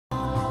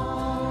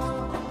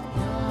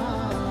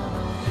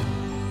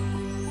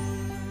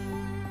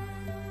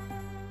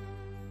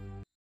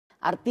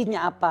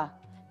Artinya apa?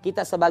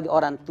 Kita sebagai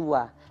orang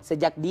tua,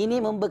 sejak dini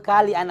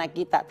membekali anak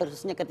kita,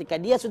 terusnya ketika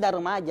dia sudah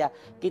remaja,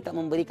 kita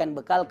memberikan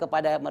bekal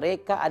kepada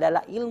mereka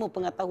adalah ilmu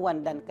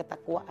pengetahuan dan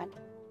ketakwaan.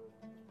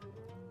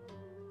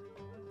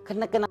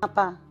 Karena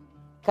kenapa?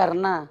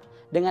 Karena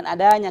dengan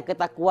adanya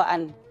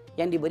ketakwaan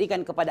yang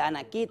diberikan kepada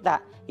anak kita,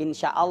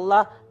 insya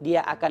Allah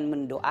dia akan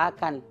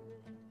mendoakan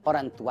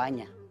orang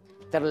tuanya.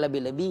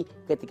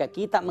 Terlebih-lebih ketika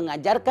kita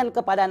mengajarkan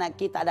kepada anak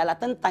kita adalah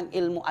tentang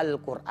ilmu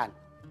Al-Quran.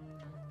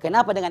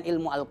 Kenapa dengan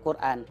ilmu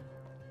Al-Quran?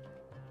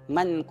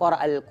 Man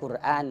qara'al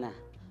Qur'ana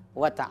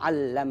wa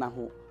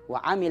ta'allamahu wa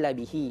amila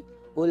bihi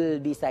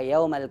ulbisa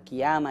yaumal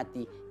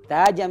qiyamati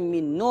tajam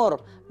min nur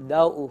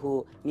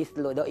dau'uhu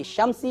mislu da'i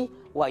syamsi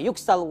wa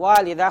yuksal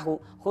walidahu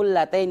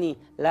khullataini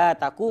la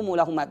taqumu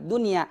lahum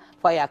ad-dunya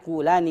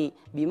fayakulani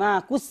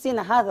bima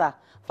kussina hadza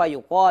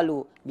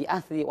fayuqalu bi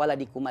athri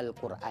waladikumal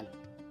Qur'an.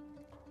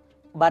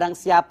 Barang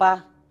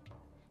siapa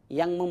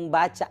yang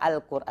membaca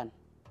Al-Quran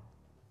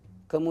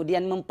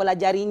kemudian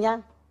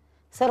mempelajarinya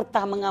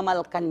serta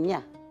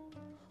mengamalkannya,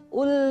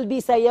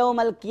 ulbisa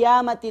yaumal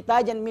qiyamati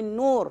tajan min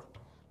nur,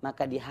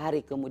 maka di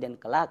hari kemudian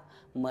kelak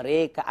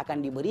mereka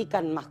akan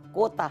diberikan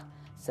mahkota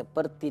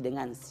seperti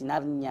dengan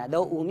sinarnya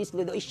dau'u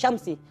mislu da'i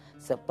syamsi,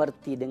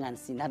 seperti dengan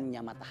sinarnya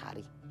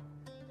matahari.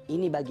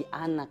 Ini bagi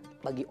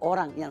anak, bagi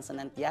orang yang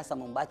senantiasa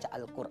membaca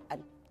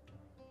Al-Quran.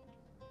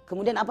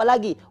 Kemudian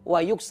apalagi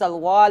wa yuksal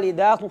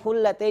walidahu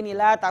hullataini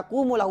la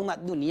taqumu lahum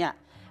ad-dunya,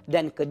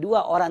 dan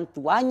kedua orang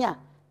tuanya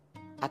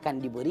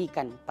akan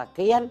diberikan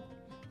pakaian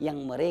yang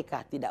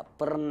mereka tidak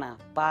pernah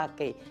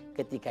pakai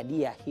ketika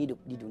dia hidup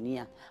di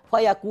dunia.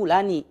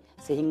 Fayakulani,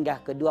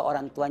 sehingga kedua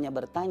orang tuanya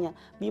bertanya,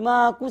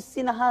 bima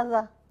kussina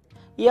hadza?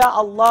 Ya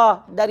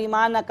Allah, dari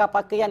manakah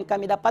pakaian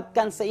kami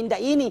dapatkan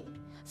seindah ini,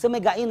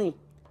 semegah ini?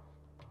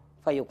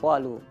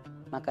 Fayuqalu,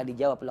 maka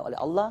dijawablah oleh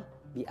Allah,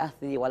 bi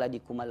athri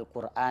waladikumal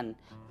Qur'an,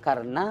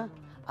 karena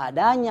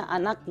adanya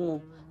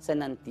anakmu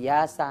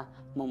senantiasa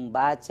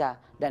membaca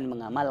dan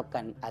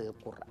mengamalkan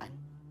Al-Quran.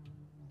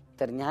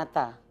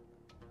 Ternyata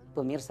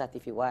pemirsa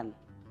tvOne,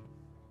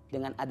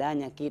 dengan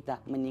adanya kita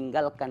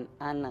meninggalkan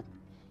anak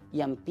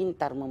yang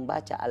pintar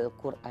membaca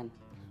Al-Quran,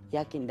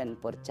 yakin dan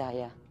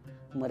percaya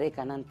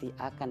mereka nanti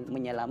akan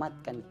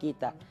menyelamatkan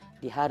kita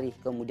di hari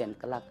kemudian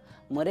kelak.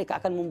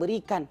 Mereka akan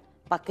memberikan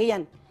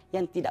pakaian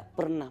yang tidak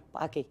pernah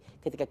pakai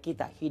ketika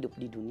kita hidup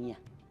di dunia.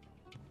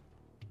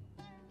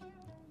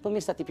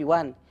 Pemirsa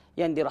tvOne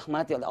yang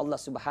dirahmati oleh Allah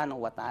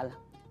Subhanahu wa Ta'ala,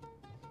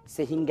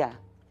 sehingga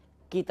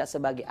kita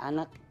sebagai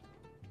anak,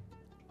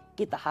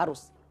 kita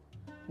harus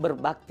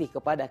berbakti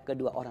kepada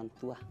kedua orang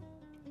tua.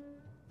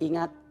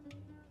 Ingat,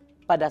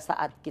 pada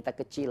saat kita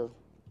kecil,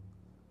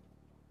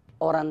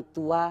 orang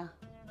tua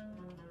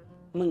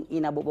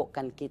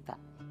menginabobokkan kita.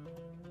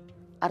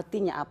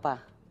 Artinya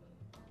apa?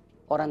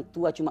 Orang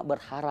tua cuma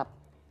berharap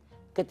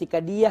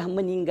ketika dia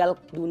meninggal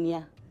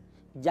dunia,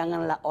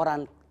 janganlah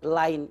orang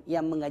lain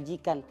yang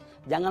mengajikan,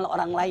 janganlah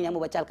orang lain yang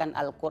membacakan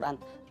Al-Quran,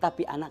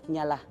 tapi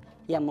anaknya lah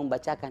yang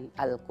membacakan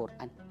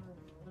Al-Quran.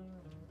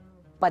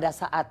 Pada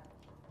saat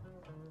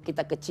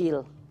kita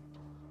kecil,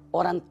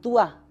 orang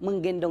tua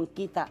menggendong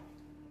kita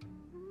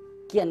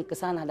kian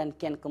kesana dan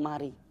kian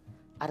kemari.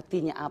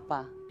 Artinya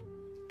apa?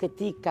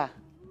 Ketika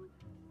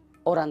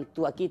orang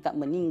tua kita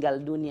meninggal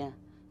dunia,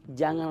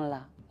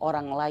 janganlah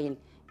orang lain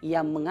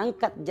yang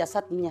mengangkat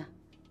jasadnya,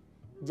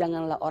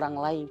 janganlah orang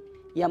lain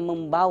yang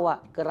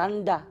membawa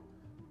keranda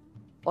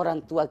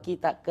orang tua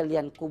kita ke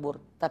liang kubur,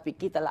 tapi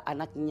kitalah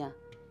anaknya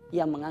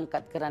yang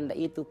mengangkat keranda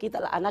itu,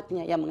 kitalah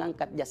anaknya yang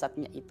mengangkat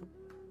jasadnya itu.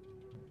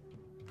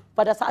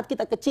 Pada saat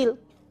kita kecil,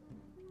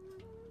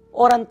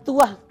 orang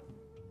tua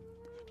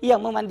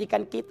yang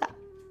memandikan kita.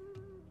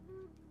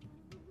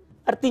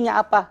 Artinya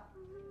apa?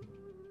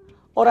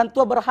 Orang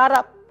tua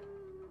berharap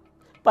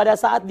pada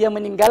saat dia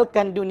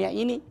meninggalkan dunia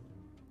ini,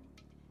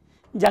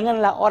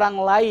 janganlah orang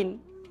lain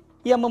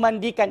yang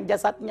memandikan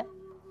jasadnya,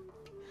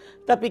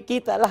 tapi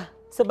kitalah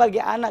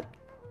sebagai anak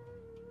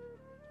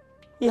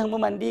yang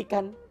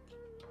memandikan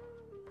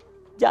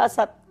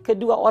jasad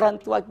kedua orang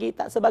tua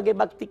kita sebagai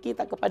bakti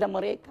kita kepada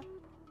mereka.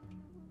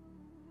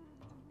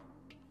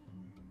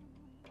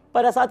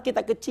 Pada saat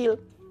kita kecil,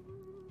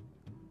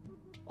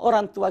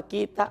 orang tua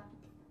kita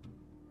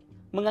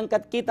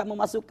mengangkat kita,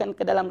 memasukkan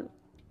ke dalam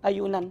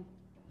ayunan.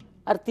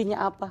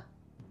 Artinya apa?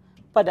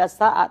 Pada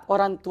saat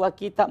orang tua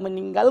kita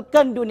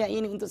meninggalkan dunia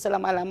ini untuk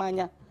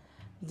selama-lamanya,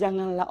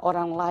 janganlah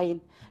orang lain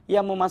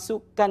yang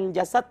memasukkan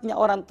jasadnya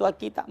orang tua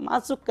kita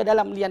masuk ke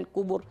dalam liang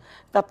kubur,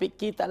 tapi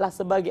kitalah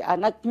sebagai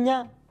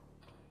anaknya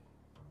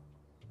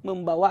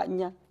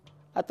membawanya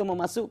atau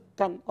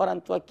memasukkan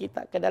orang tua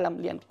kita ke dalam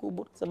liang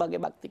kubur sebagai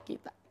bakti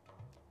kita.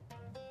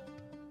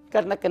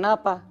 Karena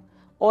kenapa?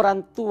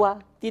 Orang tua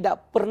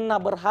tidak pernah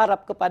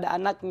berharap kepada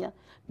anaknya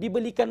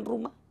dibelikan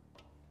rumah,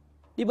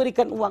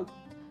 diberikan uang.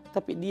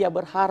 Tapi dia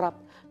berharap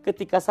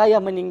ketika saya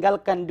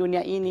meninggalkan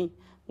dunia ini,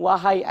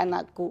 wahai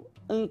anakku,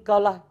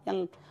 engkaulah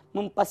yang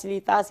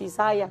memfasilitasi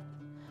saya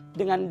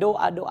dengan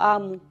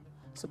doa-doamu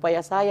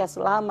supaya saya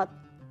selamat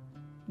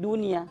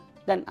dunia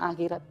dan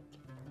akhirat.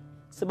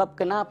 Sebab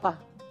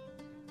kenapa?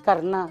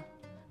 Karena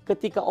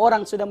ketika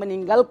orang sudah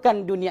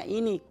meninggalkan dunia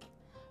ini,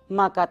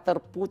 maka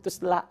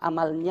terputuslah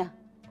amalnya.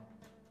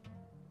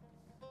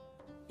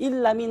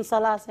 Illa min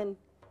salasen,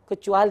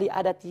 kecuali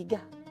ada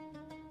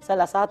 3.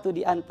 Salah satu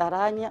di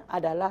antaranya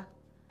adalah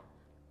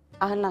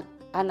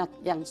anak-anak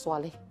yang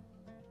soleh.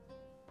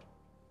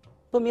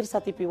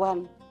 Pemirsa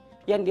tvOne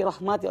yang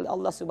dirahmati oleh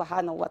Allah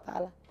Subhanahu wa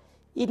Ta'ala,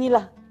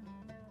 inilah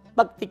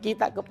bakti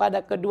kita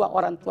kepada kedua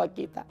orang tua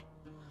kita.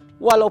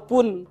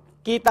 Walaupun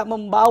kita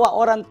membawa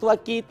orang tua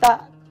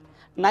kita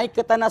naik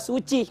ke tanah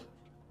suci,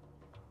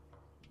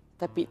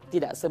 tapi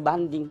tidak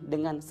sebanding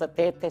dengan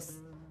setetes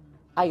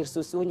air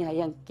susunya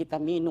yang kita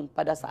minum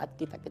pada saat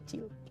kita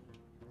kecil.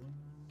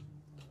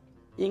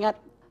 Ingat,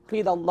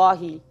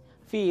 ridallahi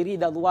fi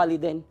ridal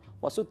walidain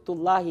wa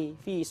suttullahi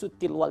fi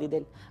suttil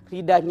walidain.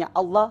 Ridanya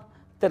Allah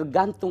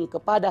tergantung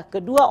kepada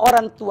kedua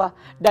orang tua,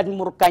 dan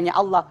murkanya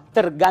Allah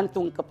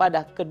tergantung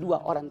kepada kedua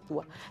orang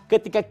tua.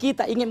 Ketika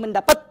kita ingin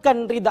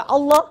mendapatkan ridha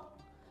Allah,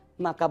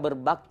 maka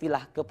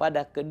berbaktilah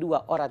kepada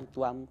kedua orang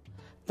tuamu.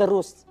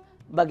 Terus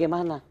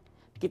bagaimana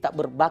kita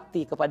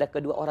berbakti kepada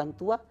kedua orang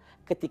tua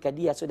ketika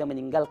dia sudah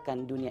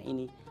meninggalkan dunia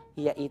ini?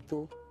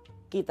 Yaitu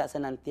kita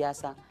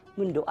senantiasa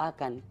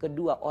mendoakan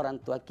kedua orang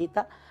tua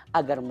kita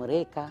agar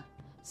mereka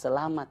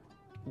selamat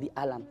di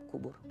alam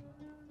kubur.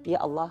 Ya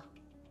Allah,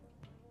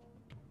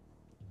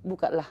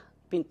 bukalah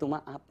pintu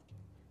maaf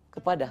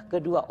kepada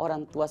kedua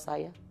orang tua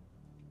saya.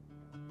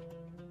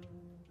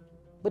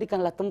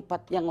 Berikanlah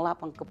tempat yang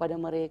lapang kepada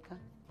mereka.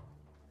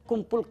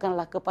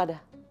 Kumpulkanlah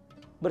kepada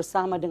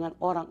bersama dengan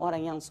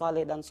orang-orang yang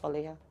soleh dan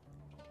soleha.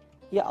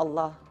 Ya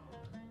Allah,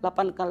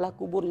 lapangkanlah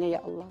kuburnya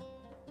ya Allah.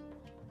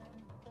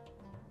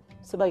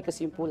 Sebagai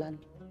kesimpulan,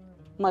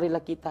 marilah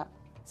kita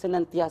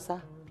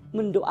senantiasa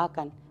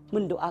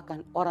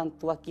mendoakan orang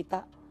tua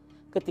kita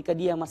ketika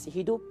dia masih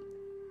hidup.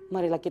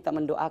 Marilah kita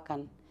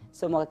mendoakan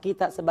semoga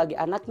kita sebagai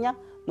anaknya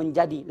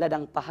menjadi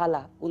ladang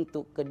pahala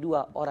untuk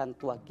kedua orang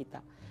tua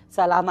kita.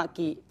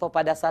 Salamaki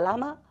kepada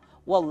salama,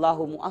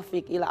 wallahu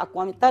muafiq ila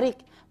aqwamit tariq,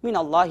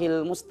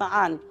 minallahil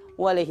musta'an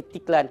walaihi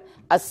tiklan.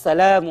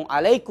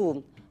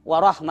 Assalamualaikum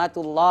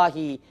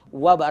warahmatullahi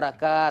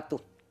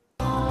wabarakatuh.